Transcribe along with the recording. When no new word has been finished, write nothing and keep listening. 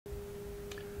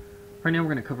Right now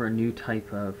we're going to cover a new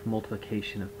type of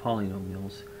multiplication of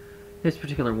polynomials. This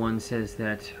particular one says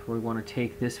that we want to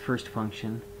take this first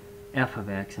function, f of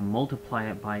x, and multiply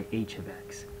it by h of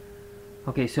x.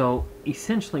 Okay, so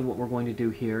essentially what we're going to do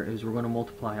here is we're going to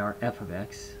multiply our f of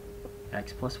x,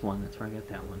 x plus 1, that's where I got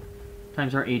that one,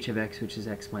 times our h of x, which is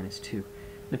x minus 2. In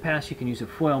the past you can use a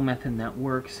FOIL method, and that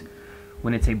works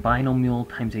when it's a binomial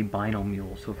times a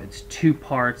binomial. So if it's 2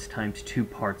 parts times 2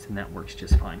 parts, then that works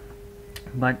just fine.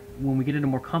 But when we get into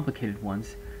more complicated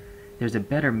ones, there's a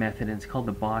better method, and it's called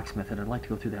the box method. I'd like to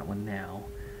go through that one now.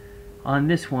 On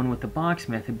this one, with the box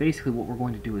method, basically what we're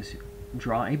going to do is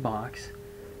draw a box.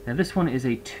 Now this one is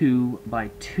a 2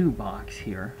 by 2 box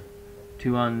here.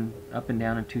 2 on up and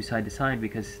down and 2 side to side,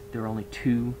 because there are only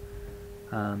 2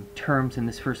 terms in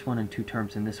this first one and 2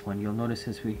 terms in this one. You'll notice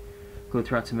as we go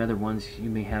throughout some other ones, you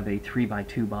may have a 3 by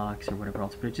 2 box or whatever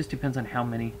else, but it just depends on how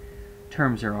many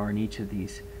terms there are in each of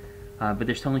these. But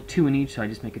there's only 2 in each, so I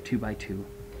just make a 2 by 2.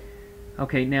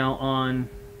 Okay, now on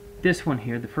this one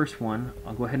here, the first one,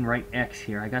 I'll go ahead and write x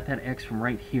here. I got that x from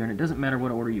right here, and it doesn't matter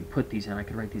what order you put these in. I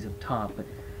could write these up top, but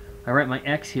I write my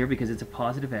x here because it's a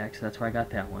positive x, so that's where I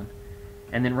got that one.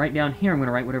 And then right down here, I'm going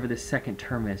to write whatever this second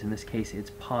term is. In this case,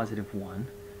 it's positive 1,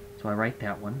 so I write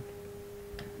that one.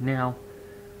 Now,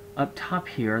 up top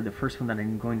here, the first one that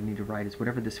I'm going to need to write is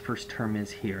whatever this first term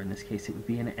is here. In this case, it would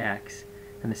be an x,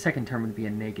 and the second term would be a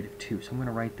negative 2. So I'm going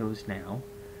to write those now.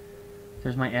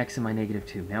 There's my x and my negative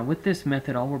 2. Now with this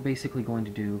method, all we're basically going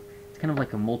to do, it's kind of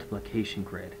like a multiplication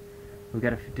grid. We've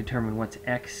got to determine what's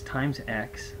x times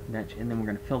x, and then we're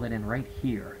going to fill that in right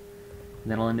here.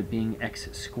 And that'll end up being x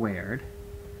squared.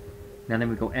 Now then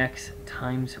we go x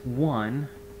times 1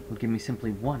 will give me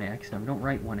simply 1x. Now we don't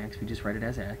write 1x, we just write it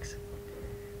as x.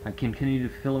 I continue to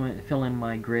fill in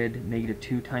my grid. Negative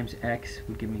 2 times x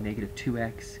would give me negative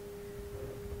 2x.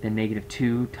 Then negative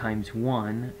 2 times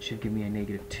 1 should give me a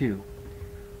negative 2.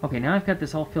 Okay, now I've got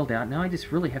this all filled out. Now I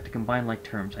just really have to combine like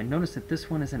terms. I notice that this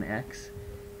one is an x,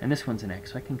 and this one's an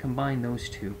x, so I can combine those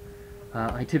two.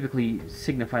 I typically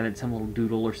signify that some little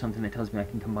doodle or something that tells me I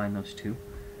can combine those two.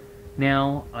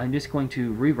 Now, I'm just going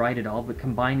to rewrite it all, but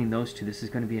combining those two, this is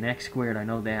going to be an x squared, I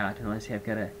know that, and let's see, I've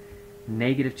got a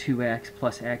negative 2x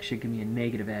plus x should give me a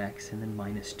negative x, and then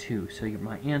minus 2. So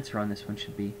my answer on this one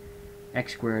should be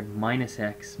x squared minus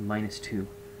x minus 2,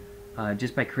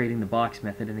 just by creating the box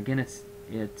method. And again, it's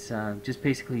just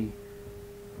basically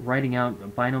writing out a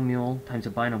binomial times a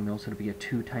binomial, so it'll be a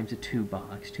 2 times a 2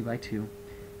 box, 2 by 2,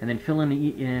 and then fill in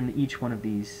each one of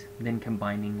these, then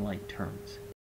combining like terms.